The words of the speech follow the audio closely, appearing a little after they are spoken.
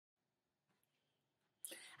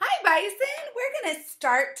Bison. We're going to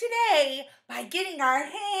start today by getting our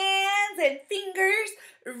hands and fingers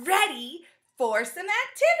ready for some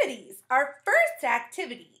activities. Our first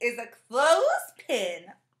activity is a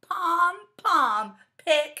clothespin pom-pom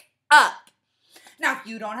pick up. Now, if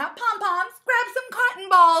you don't have pom-poms, grab some cotton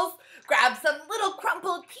balls, grab some little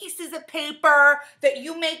crumpled pieces of paper that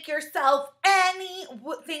you make yourself.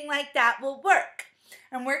 Anything like that will work.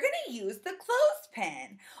 And we're going to use the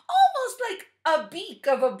clothespin, almost like a beak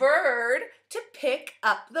of a bird, to pick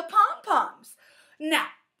up the pom-poms. Now,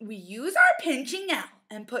 we use our pinching nail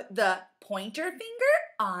and put the pointer finger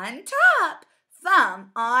on top,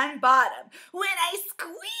 thumb on bottom. When I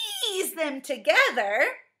squeeze them together,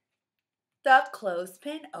 the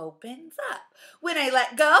clothespin opens up. When I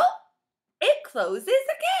let go, it closes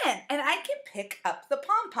again, and I can pick up the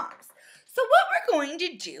pom-poms. So what we're going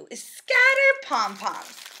to do is scatter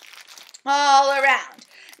pom-poms all around.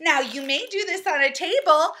 Now, you may do this on a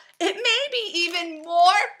table. It may be even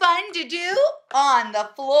more fun to do on the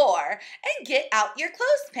floor. And get out your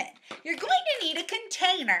clothespin. You're going to need a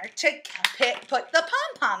container to put the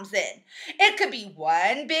pom-poms in. It could be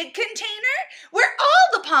one big container where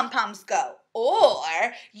all the pom-poms go. Or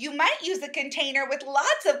you might use a container with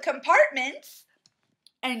lots of compartments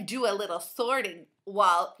and do a little sorting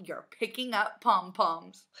while you're picking up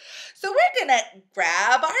pom-poms. So we're going to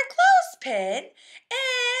grab our clothespin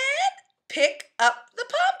and pick up the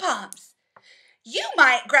pom-poms. You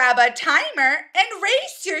might grab a timer and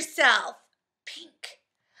race yourself. Pink,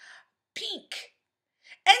 pink.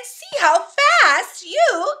 And see how fast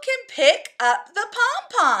you can pick up the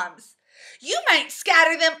pom-poms. You might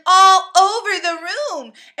scatter them all over the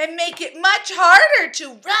room and make it much harder to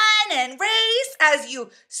run and race as you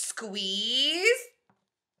squeeze,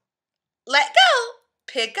 let go,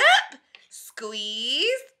 pick up, squeeze,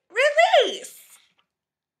 release.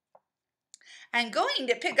 I'm going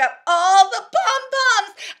to pick up all the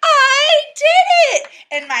pom-poms. I did it!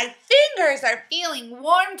 And my fingers are feeling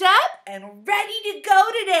warmed up and ready to go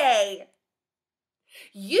today.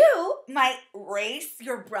 You might race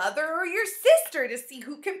your brother or your sister to see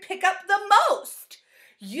who can pick up the most.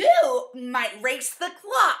 You might race the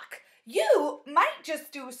clock. You might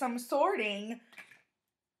just do some sorting.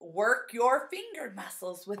 Work your finger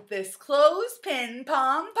muscles with this clothespin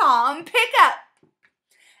pom-pom pickup.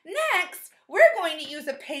 Next, we're going to use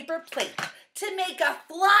a paper plate to make a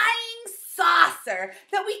flying saucer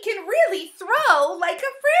that we can really throw like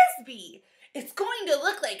a frisbee. It's going to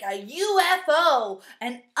look like a UFO,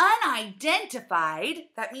 an unidentified,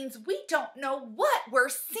 that means we don't know what we're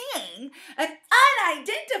seeing, an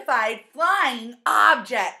unidentified flying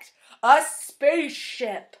object, a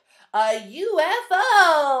spaceship, a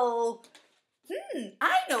UFO.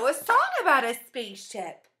 I know a song about a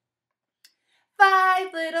spaceship.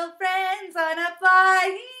 5 little friends on a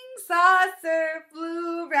flying saucer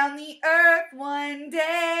flew round the earth one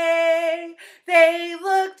day. They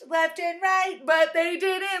looked left and right, but they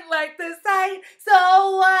didn't like the sight,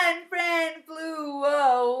 so one friend flew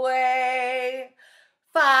away.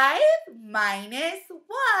 5 minus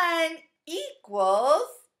 1 equals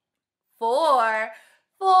 4.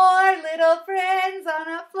 4 little friends on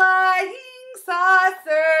a flying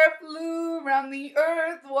saucer flew round the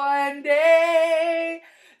earth one day.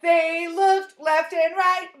 They looked left and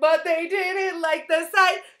right, but they didn't like the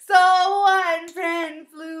sight, so one friend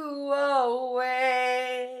flew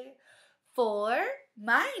away. 4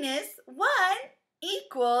 minus 1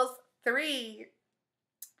 equals 3.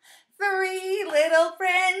 3 little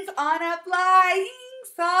friends on a flying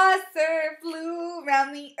saucer flew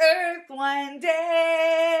round the earth one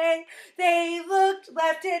day. They looked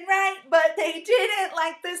left and right, but they didn't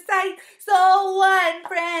like the sight, so one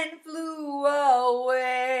friend flew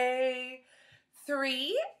away.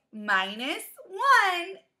 3 minus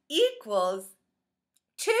 1 equals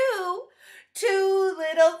 2. 2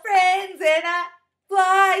 little friends in a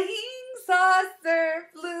flying saucer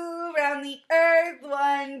flew round the earth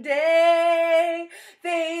one day.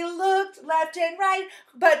 They looked left and right,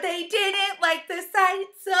 but they didn't like the sight,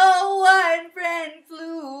 so one friend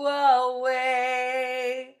flew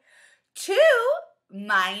away. 2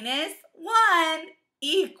 minus 1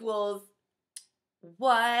 equals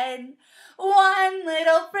 1. 1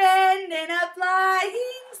 little friend in a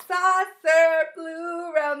flying saucer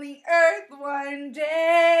flew round the earth one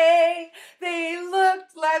day. They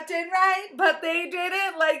looked left and right, but they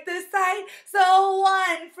didn't like the sight, so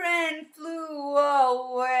one friend flew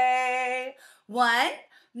away. 1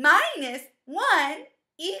 minus 1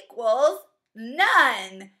 equals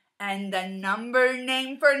none. And the number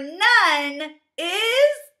name for none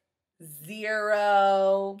is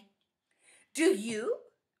 0. Do you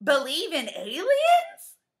believe in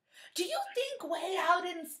aliens? Do you think way out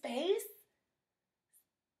in space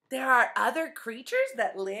there are other creatures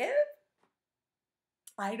that live?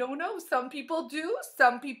 I don't know. Some people do,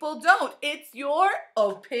 some people don't. It's your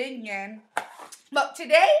opinion. But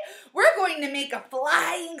today, we're going to make a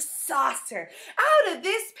flying saucer out of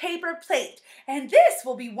this paper plate. And this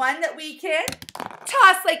will be one that we can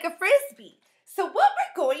toss like a frisbee. So what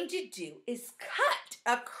we're going to do is cut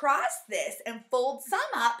across this and fold some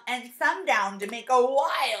up and some down to make a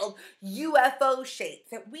wild UFO shape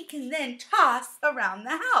that we can then toss around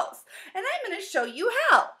the house. And I'm going to show you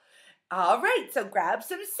how. All right, so grab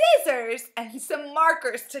some scissors and some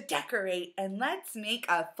markers to decorate, and let's make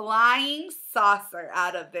a flying saucer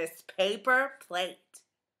out of this paper plate.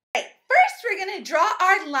 Okay, first we're going to draw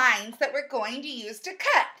our lines that we're going to use to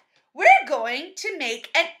cut. We're going to make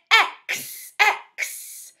an X,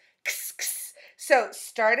 X, X, X. So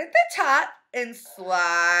start at the top and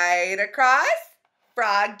slide across,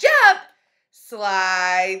 frog jump,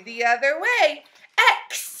 slide the other way,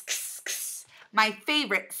 X. My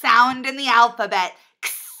favorite sound in the alphabet.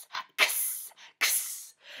 X, X,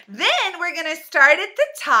 X. Then we're going to start at the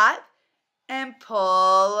top and pull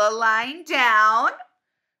a line down.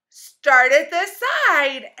 Start at the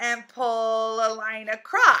side and pull a line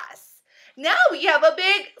across. Now we have a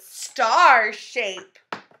big star shape.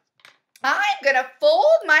 I'm going to fold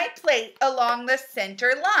my plate along the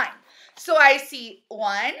center line. So I see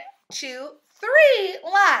 1, 2, 3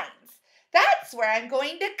 lines. That's where I'm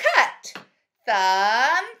going to cut.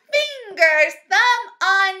 Thumb, fingers, thumb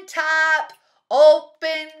on top,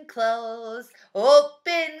 open, close,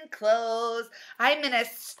 open, close. I'm going to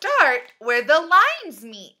start where the lines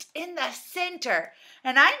meet in the center,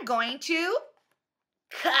 and I'm going to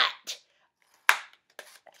cut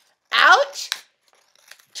out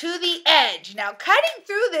to the edge. Now, cutting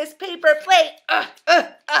through this paper plate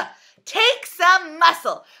takes some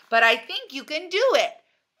muscle, but I think you can do it.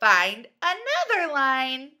 Find another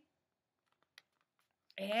line.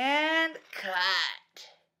 And cut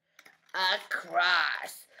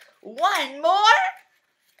across. One more.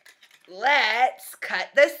 Let's cut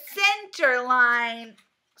the center line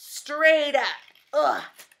straight up.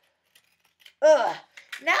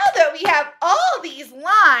 Now that we have all these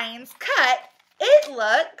lines cut, it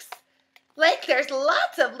looks like there's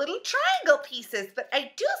lots of little triangle pieces, but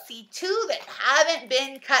I do see 2 that haven't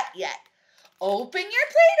been cut yet. Open your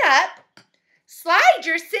plate up, slide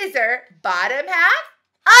your scissor bottom half,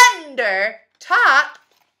 under, top,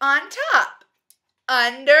 on top,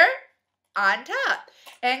 under, on top,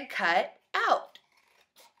 and cut out.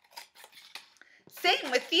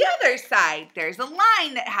 Same with the other side. There's a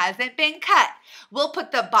line that hasn't been cut. We'll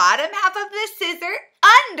put the bottom half of the scissor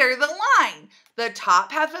under the line, the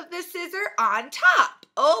top half of the scissor on top.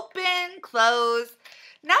 Open, close.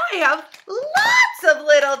 Now I have lots of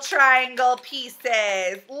little triangle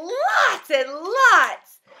pieces, lots and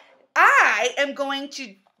lots. I am going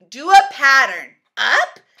to do a pattern,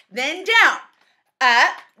 up, then down,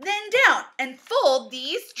 up, then down, and fold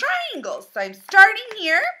these triangles. So I'm starting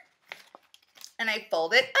here, and I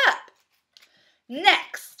fold it up.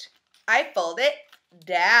 Next, I fold it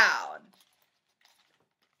down,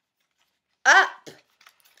 up,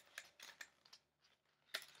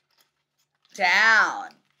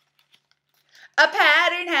 down. A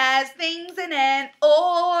pattern has things in an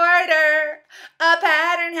order. A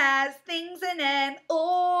pattern has things in an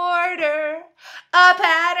order. A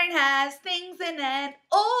pattern has things in an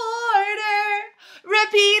order.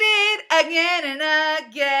 Repeat it again and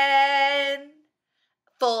again.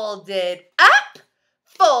 Folded up,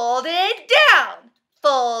 folded down.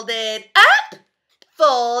 Folded up,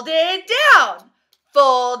 folded down.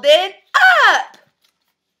 Folded up.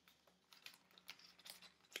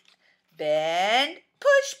 Bend,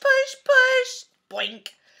 push, push, push, boink.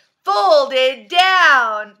 Folded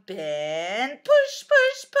down, bend, push,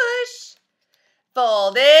 push, push.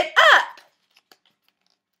 Folded up.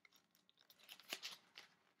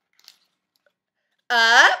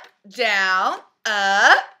 Up, down,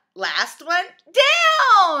 up. Last one,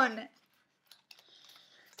 down.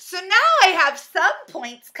 So now I have some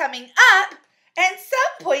points coming up and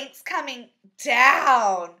some points coming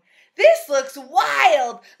down. This looks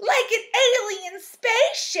wild, like an alien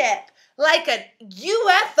spaceship, like a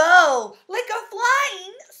UFO, like a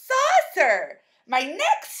flying saucer. My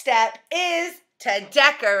next step is to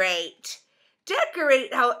decorate.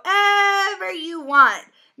 Decorate however you want.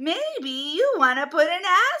 Maybe you want to put an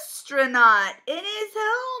astronaut in his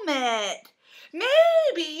helmet.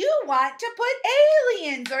 Maybe you want to put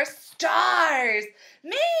aliens or stars.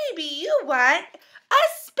 Maybe you want a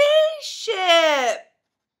spaceship.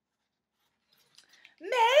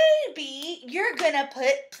 Frisbee, you're gonna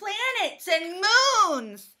put planets and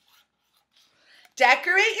moons.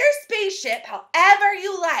 Decorate your spaceship however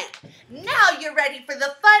you like. Now you're ready for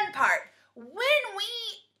the fun part. When we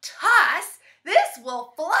toss, this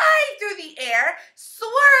will fly through the air,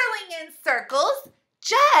 swirling in circles,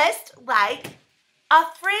 just like a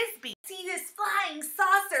Frisbee. See this flying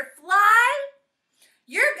saucer fly?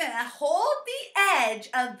 You're gonna hold the edge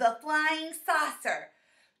of the flying saucer.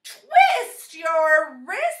 Twist your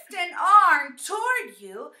wrist and arm toward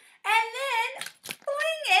you and then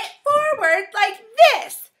fling it forward like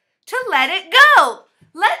this to let it go.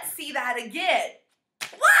 Let's see that again.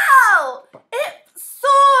 Wow! It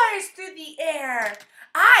soars through the air.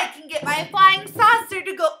 I can get my flying saucer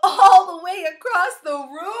to go all the way across the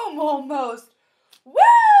room almost. Woo!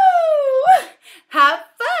 Have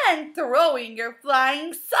fun throwing your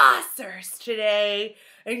flying saucers today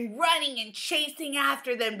and running and chasing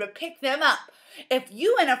after them to pick them up. If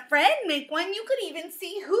you and a friend make one, you could even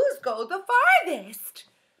see who's go the farthest.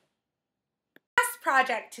 Last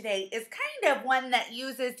project today is kind of one that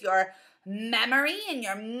uses your memory and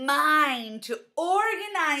your mind to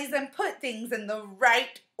organize and put things in the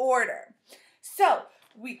right order. So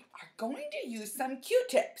we are going to use some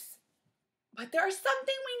Q-tips. But there's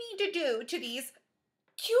something we need to do to these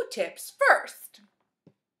Q-tips first.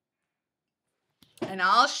 And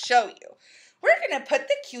I'll show you. We're going to put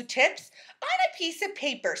the Q-tips on a piece of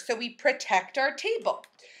paper so we protect our table.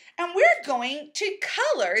 And we're going to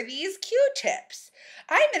color these Q-tips.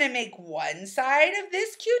 I'm going to make one side of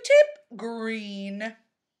this Q-tip green.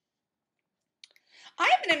 I'm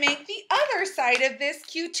going to make the other side of this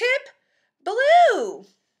Q-tip blue.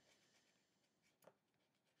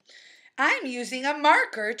 I'm using a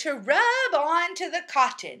marker to rub onto the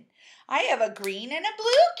cotton. I have a green and a blue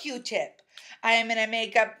Q-tip. I'm going to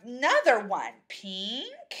make another one,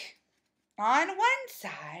 pink on one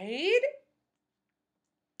side.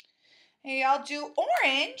 And I'll do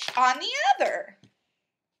orange on the other.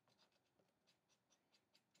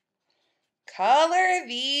 Color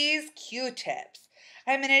these Q-tips.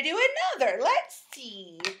 I'm going to do another. Let's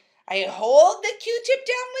see. I hold the Q-tip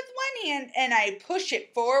down with one hand and I push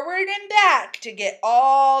it forward and back to get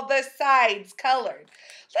all the sides colored.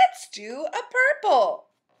 Let's do a purple.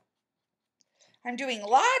 I'm doing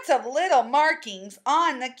lots of little markings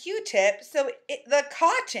on the Q-tip so the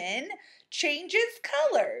cotton changes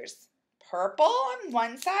colors. Purple on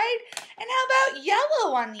one side and how about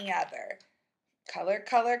yellow on the other? Color,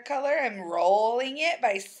 color, color. I'm rolling it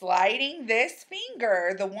by sliding this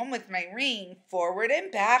finger, the one with my ring, forward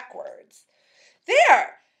and backwards.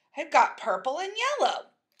 There, I've got purple and yellow.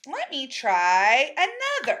 Let me try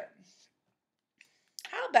another.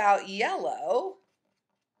 How about yellow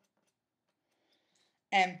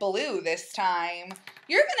and blue this time?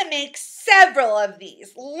 You're going to make several of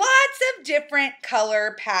these, lots of different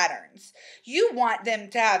color patterns. You want them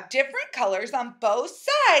to have different colors on both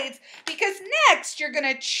sides because next you're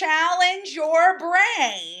going to challenge your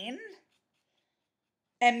brain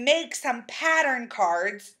and make some pattern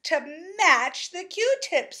cards to match the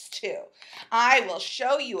Q-tips to. I will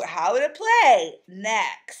show you how to play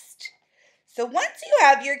next. So once you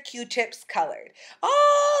have your Q-tips colored,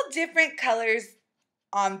 all different colors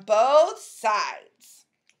on both sides,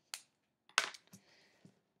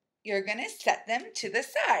 you're going to set them to the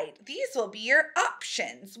side. These will be your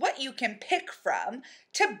options, what you can pick from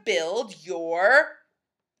to build your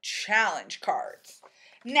challenge cards.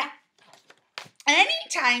 Now,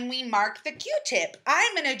 anytime we mark the Q-tip,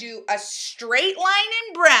 I'm going to do a straight line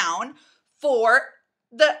in brown for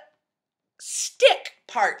the stick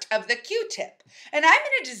part of the Q-tip. And I'm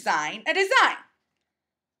going to design a design.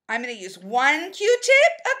 I'm going to use one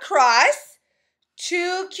Q-tip across,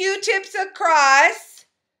 two Q-tips across,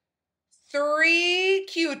 three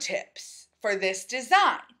Q-tips for this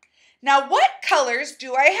design. Now, what colors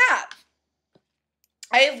do I have?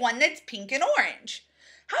 I have one that's pink and orange.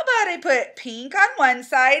 How about I put pink on one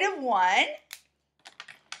side of one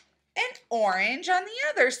and orange on the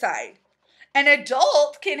other side? An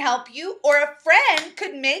adult can help you, or a friend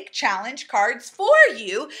could make challenge cards for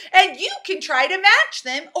you, and you can try to match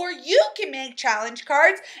them, or you can make challenge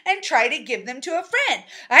cards and try to give them to a friend.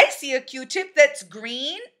 I see a Q-tip that's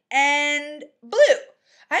green and blue.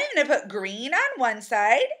 I'm going to put green on one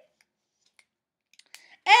side,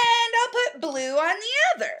 and I'll put blue on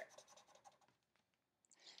the other.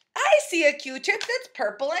 I see a Q-tip that's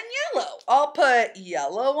purple and yellow. I'll put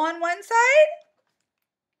yellow on one side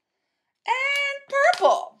and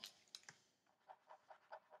purple.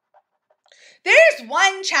 There's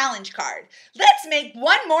one challenge card. Let's make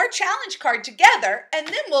one more challenge card together and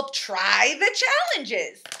then we'll try the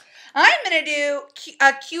challenges. I'm going to do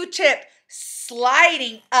a Q-tip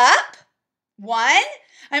sliding up, 1.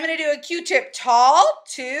 I'm going to do a Q-tip tall,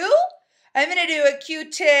 2. I'm going to do a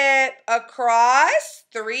Q-tip across,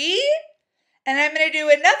 3. And I'm going to do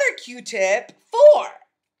another Q-tip, 4.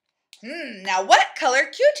 Now what color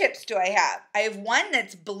Q-tips do I have? I have one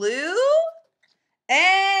that's blue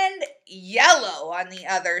and yellow on the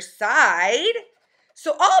other side.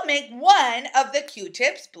 So I'll make one of the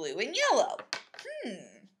Q-tips blue and yellow.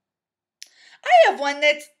 I have one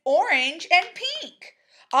that's orange and pink.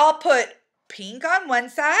 I'll put pink on one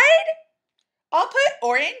side. I'll put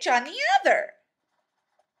orange on the other.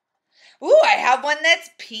 Ooh, I have one that's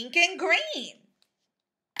pink and green.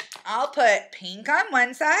 I'll put pink on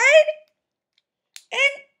one side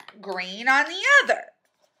and green on the other.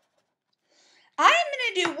 I'm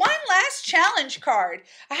going to do one last challenge card.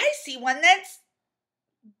 I see one that's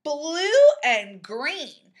blue and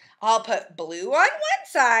green. I'll put blue on one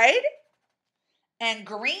side and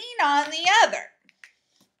green on the other.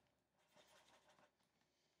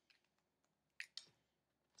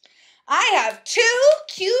 I have 2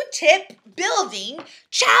 Q-tip building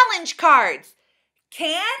challenge cards.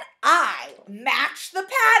 Can I match the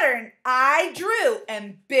pattern I drew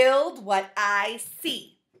and build what I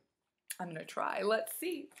see? I'm going to try. Let's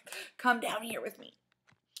see. Come down here with me.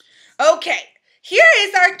 Okay, here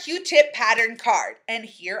is our Q-tip pattern card, and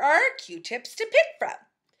here are our Q-tips to pick from.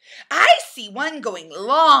 I see one going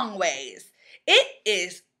long ways. It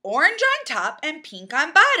is orange on top and pink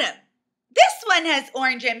on bottom. This one has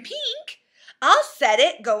orange and pink. I'll set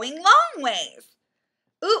it going long ways.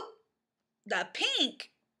 Ooh, the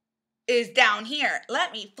pink is down here.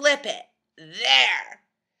 Let me flip it. There.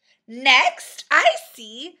 Next, I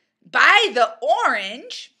see by the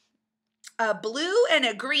orange, a blue and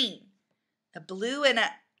a green. A blue and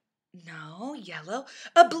yellow.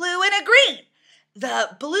 A blue and a green.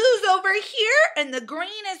 The blue's over here and the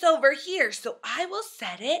green is over here. So I will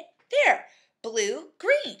set it there. Blue,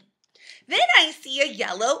 green. Then I see a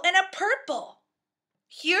yellow and a purple.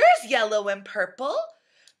 Here's yellow and purple.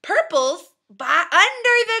 Purple's under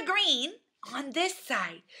the green on this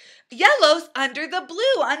side. Yellow's under the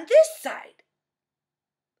blue on this side.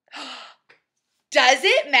 Does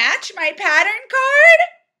it match my pattern card?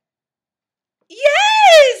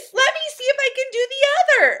 Yes! Let me see if I can do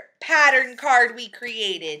the other pattern card we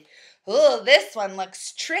created. Oh, this one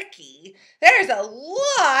looks tricky. There's a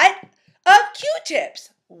lot of Q-tips.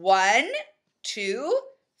 1, 2,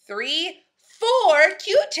 3, 4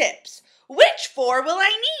 Q-tips. Which 4 will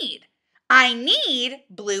I need? I need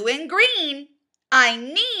blue and green. I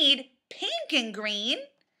need pink and green.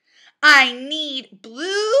 I need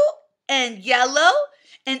blue and yellow.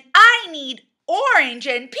 And I need orange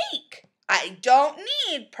and pink. I don't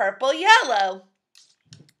need purple, yellow.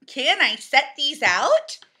 Can I set these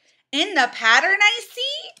out in the pattern I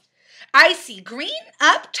see? I see green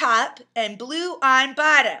up top and blue on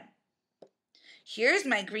bottom. Here's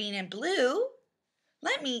my green and blue.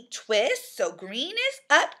 Let me twist so green is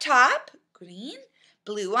up top, green,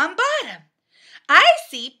 blue on bottom. I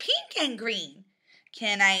see pink and green.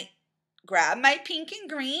 Can I grab my pink and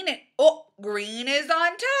green? And green is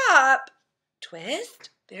on top. Twist,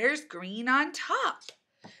 there's green on top.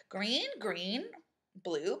 Green, green,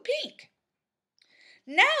 blue, pink.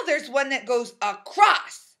 Now there's one that goes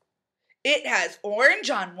across. It has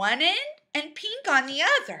orange on one end and pink on the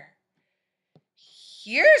other.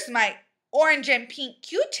 Here's my orange and pink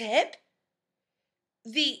Q-tip.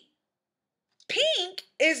 The pink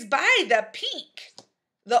is by the pink.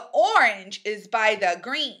 The orange is by the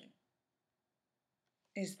green.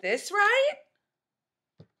 Is this right?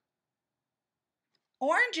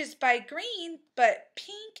 Orange is by green, but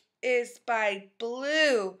pink is by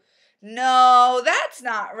blue. No, that's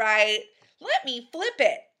not right. Let me flip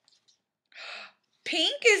it.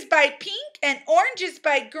 Pink is by pink and orange is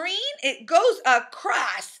by green. It goes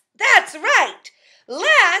across. That's right.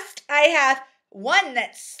 Last, I have one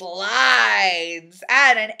that slides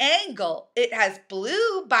at an angle. It has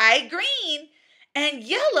blue by green and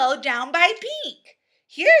yellow down by pink.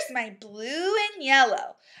 Here's my blue and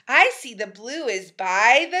yellow. I see the blue is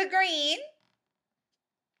by the green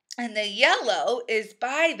and the yellow is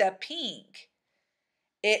by the pink.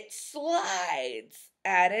 It slides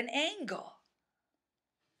at an angle.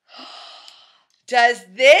 Does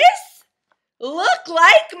this look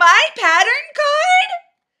like my pattern card?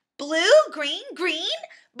 Blue, green, green,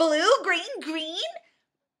 blue, green, green,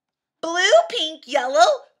 blue, pink, yellow,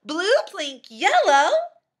 blue, pink, yellow,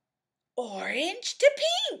 orange to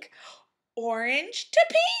pink, orange to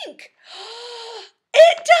pink.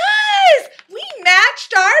 It does! We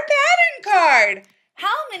matched our pattern card.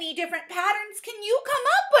 How many different patterns can you come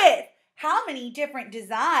up with? How many different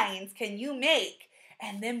designs can you make?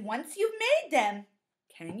 And then once you've made them,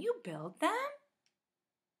 can you build them?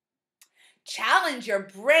 Challenge your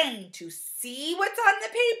brain to see what's on the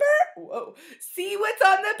paper. Whoa, see what's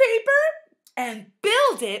on the paper and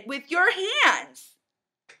build it with your hands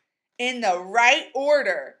in the right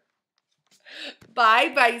order.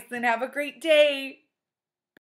 Bye, Bison. Have a great day.